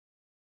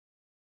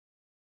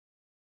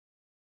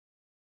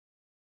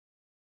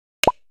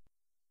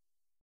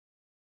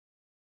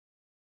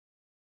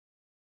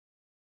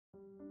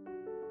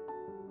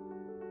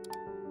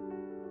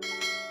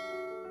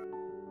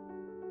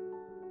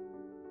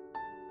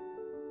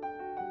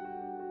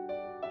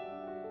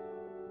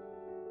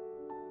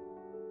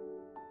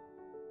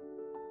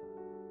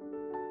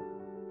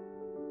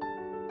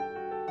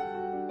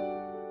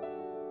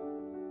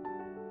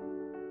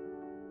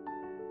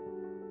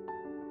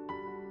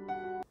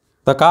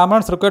The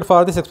components required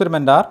for this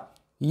experiment are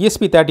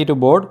ESP32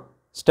 board,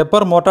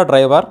 stepper motor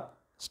driver,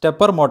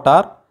 stepper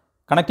motor,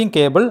 connecting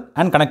cable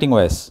and connecting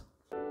wires.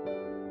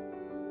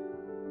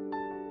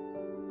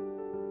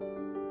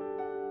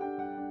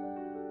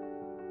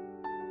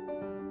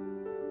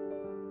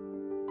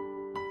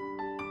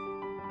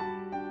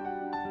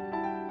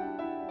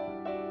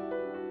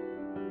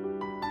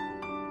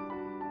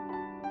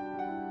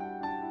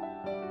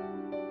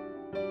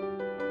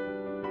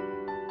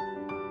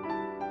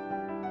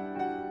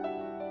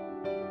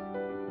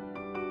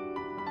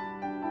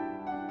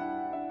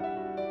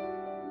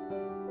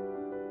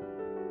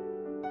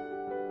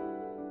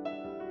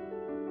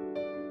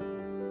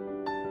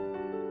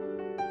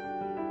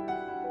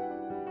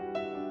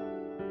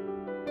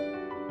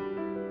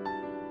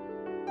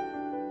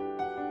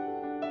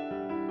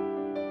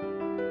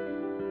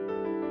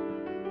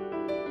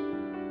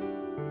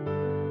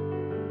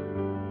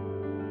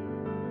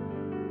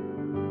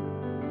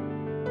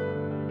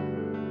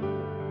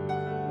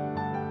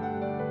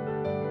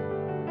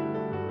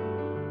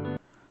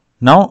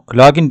 Now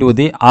log into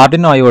the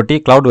Arduino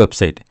IoT Cloud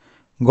website.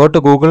 Go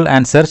to Google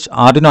and search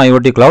Arduino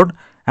IoT Cloud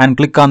and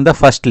click on the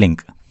first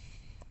link.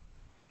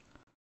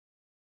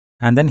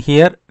 And then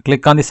here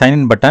click on the sign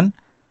in button.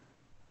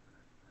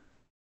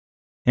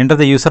 Enter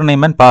the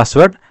username and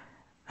password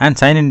and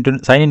sign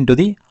into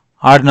the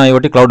Arduino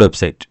IoT Cloud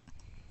website.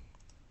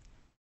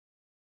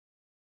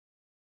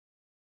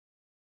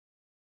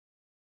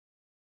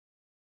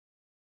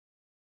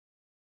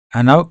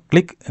 And now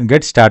click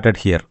Get Started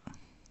here.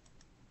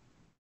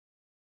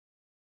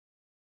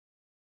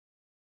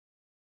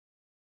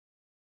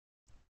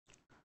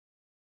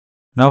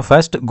 Now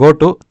first go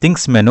to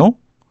Things menu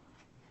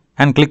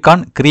and click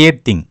on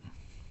Create Thing.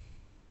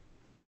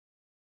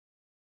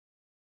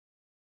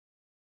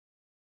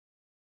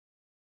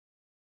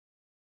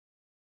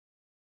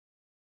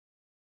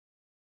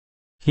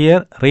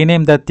 Here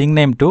rename the thing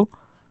name to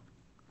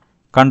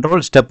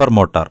Control Stepper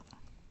Motor.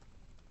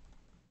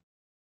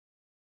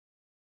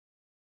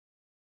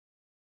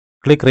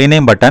 Click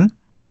Rename button.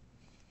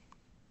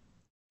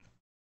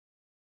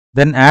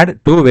 Then add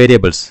two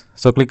variables.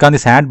 So click on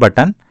this Add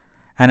button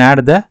and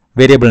add the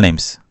variable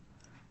names.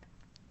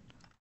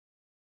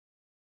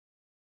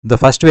 The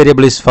first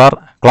variable is for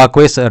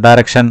clockwise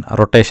direction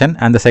rotation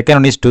and the second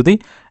one is to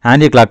the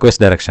anti-clockwise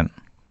direction.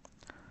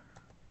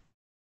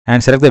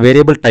 And select the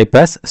variable type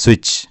as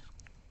switch.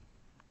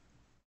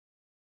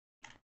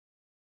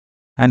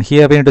 And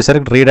here we need to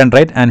select read and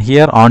write and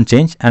here on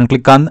change and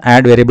click on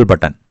add variable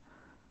button.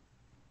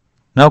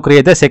 Now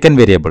create the second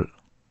variable.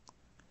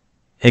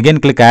 Again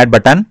click add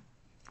button.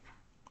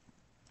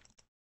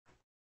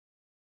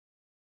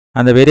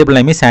 And the variable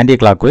name is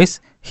anti-clockwise.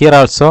 Here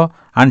also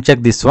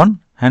uncheck this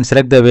one and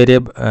select the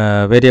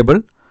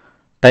variable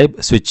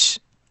type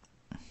switch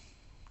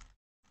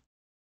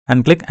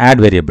and click add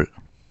variable.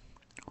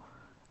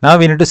 Now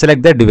we need to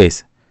select the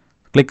device.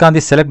 Click on the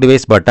select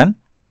device button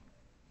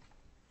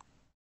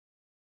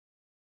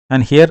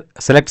and here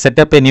select set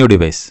up a new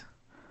device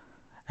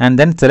and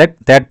then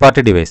select third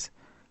party device.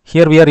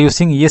 Here we are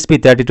using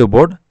ESP32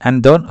 board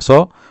and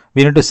so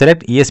we need to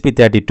select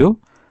ESP32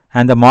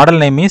 and the model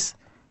name is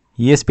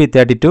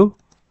ESP32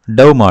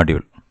 𝐷𝐻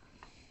module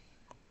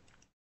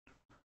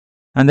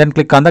and then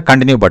click on the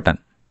continue button.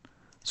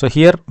 So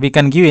here we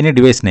can give any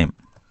device name.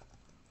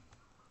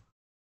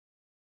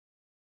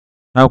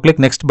 Now click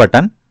next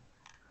button.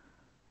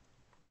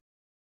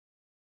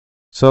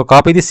 So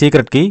copy the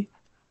secret key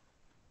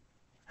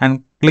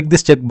and click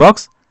this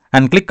checkbox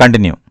and click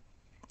continue.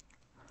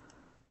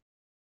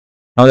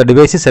 Now the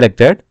device is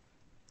selected.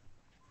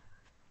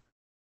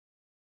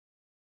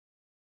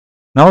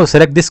 Now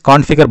select this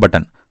configure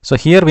button. So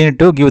here we need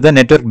to give the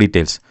network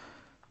details.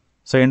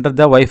 So enter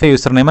the Wi-Fi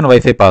username and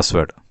Wi-Fi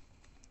password.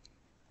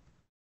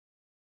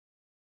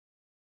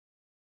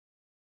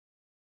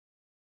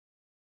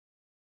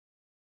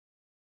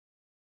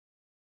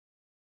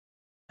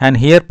 And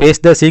here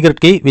paste the secret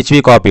key which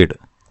we copied.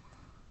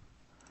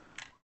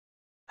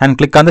 And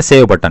click on the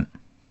save button.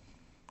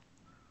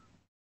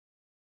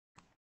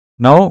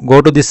 Now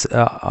go to this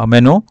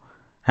menu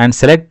and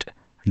select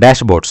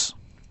dashboards.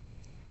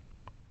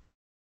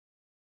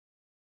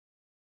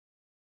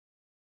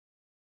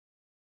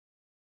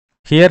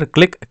 Here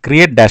click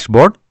create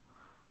dashboard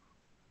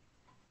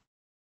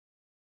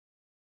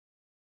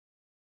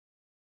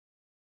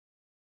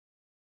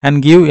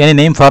and give any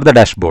name for the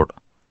dashboard.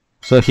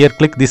 So here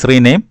click this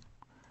rename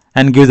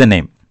and give the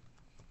name.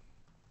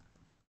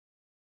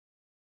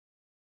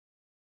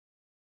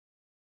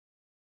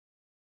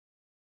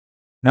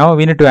 Now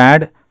we need to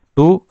add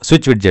two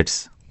switch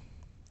widgets.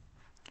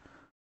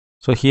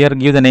 So here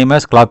give the name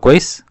as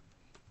clockwise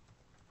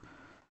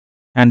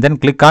and then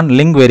click on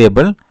link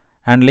variable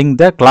and link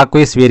the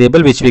clockwise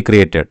variable which we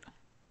created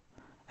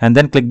and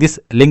then click this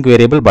link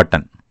variable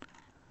button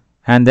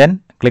and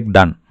then click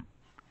done.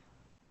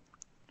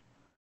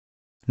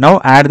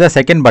 Now add the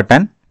second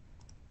button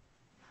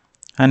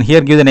and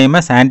here give the name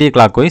as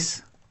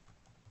anti-clockwise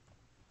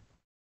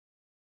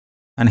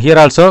and here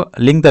also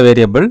link the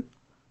variable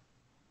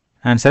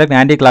and select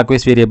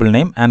anti-clockwise variable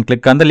name and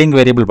click on the link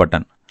variable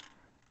button,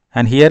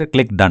 and here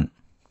click done.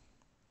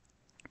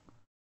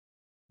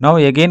 Now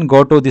again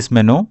go to this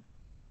menu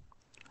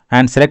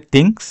and select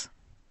things.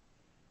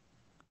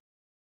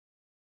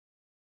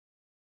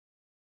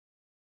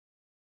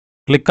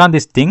 Click on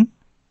this thing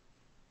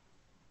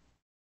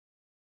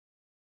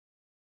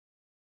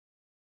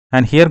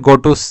and here go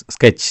to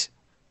sketch,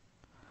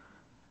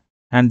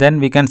 and then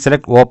we can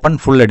select open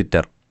full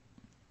editor.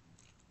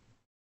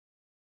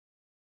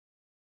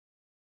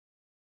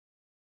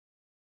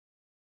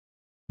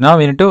 Now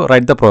we need to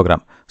write the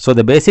program. So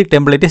the basic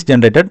template is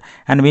generated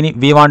and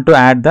we want to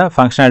add the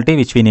functionality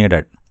which we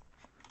needed.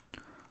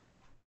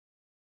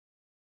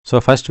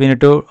 So first we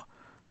need to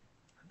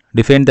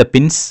define the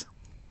pins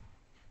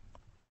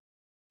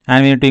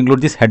and we need to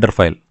include this header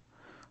file.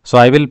 So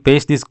I will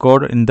paste this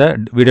code in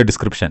the video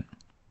description.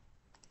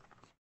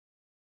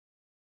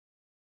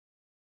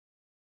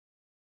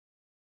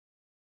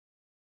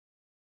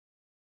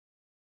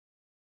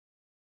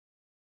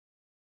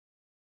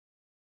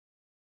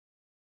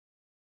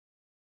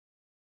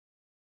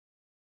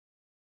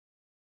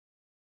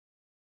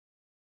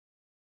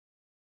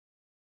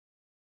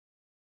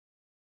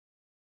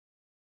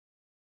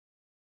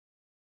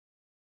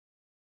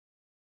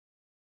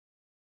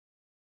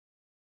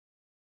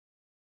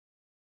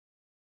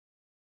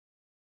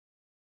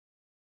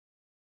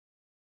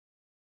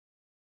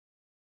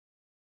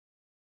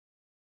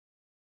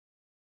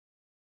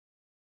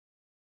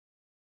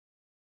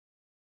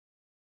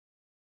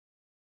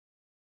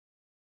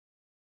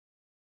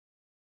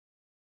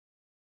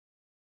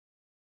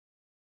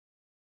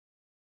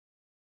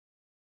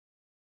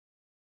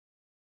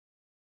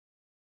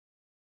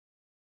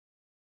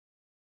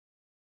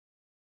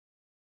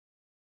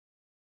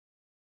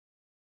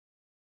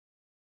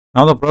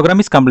 Now the program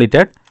is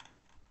completed.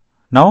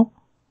 Now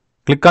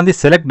click on the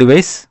select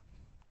device.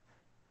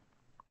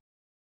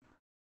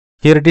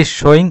 Here it is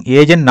showing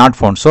agent not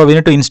found. So we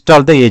need to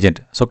install the agent.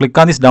 So click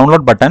on this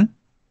download button.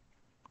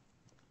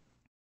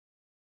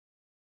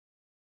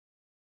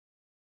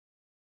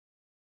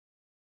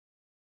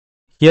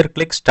 Here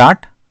click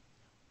start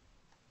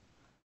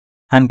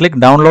and click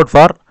download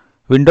for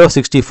Windows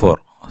 64.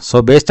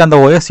 So based on the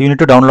OS you need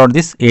to download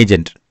this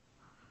agent.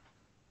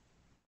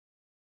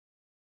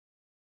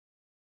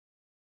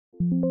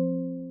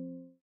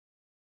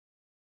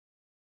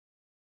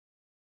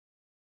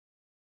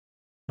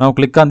 Now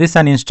click on this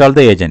and install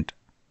the agent.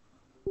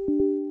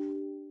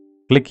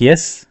 Click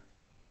yes.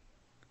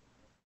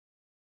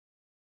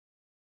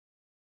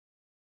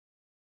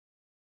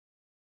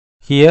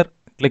 Here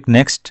click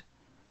next.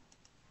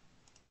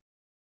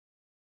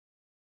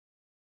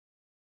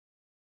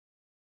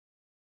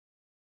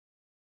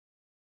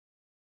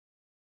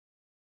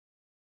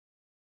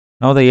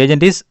 Now the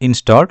agent is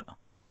installed.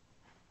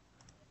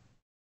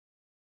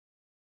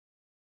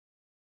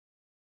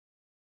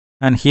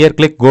 And here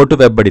click go to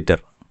web editor.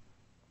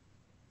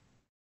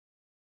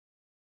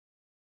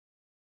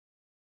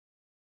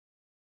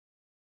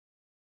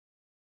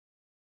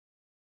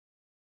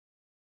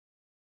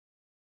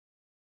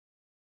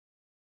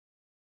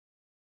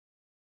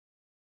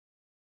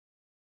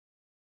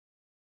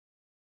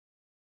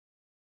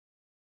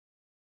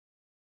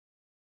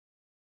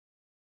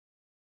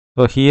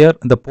 So here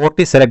the port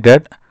is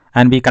selected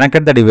and we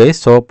connected the device.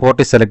 So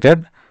port is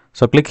selected.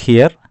 So click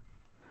here.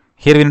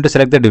 Here we need to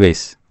select the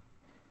device.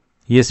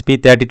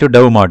 ESP32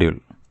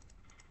 module.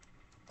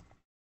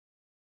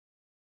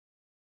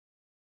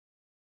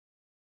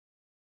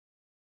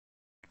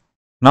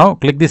 Now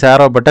click this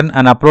arrow button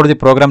and upload the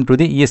program to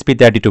the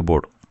ESP32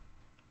 board.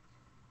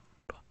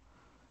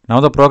 Now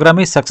the program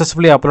is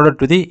successfully uploaded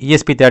to the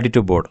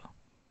ESP32 board.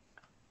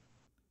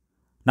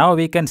 Now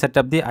we can set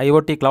up the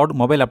IoT Cloud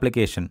mobile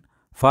application.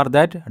 For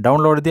that,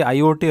 download the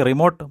IoT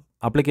remote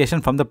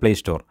application from the Play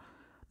Store.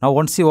 Now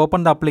once you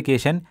open the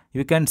application,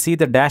 you can see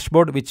the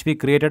dashboard which we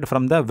created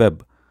from the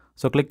web.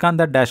 So click on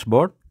the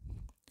dashboard.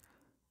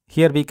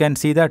 Here we can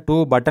see the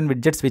two button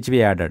widgets which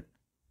we added.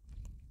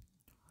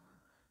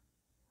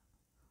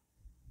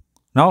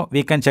 Now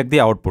we can check the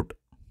output.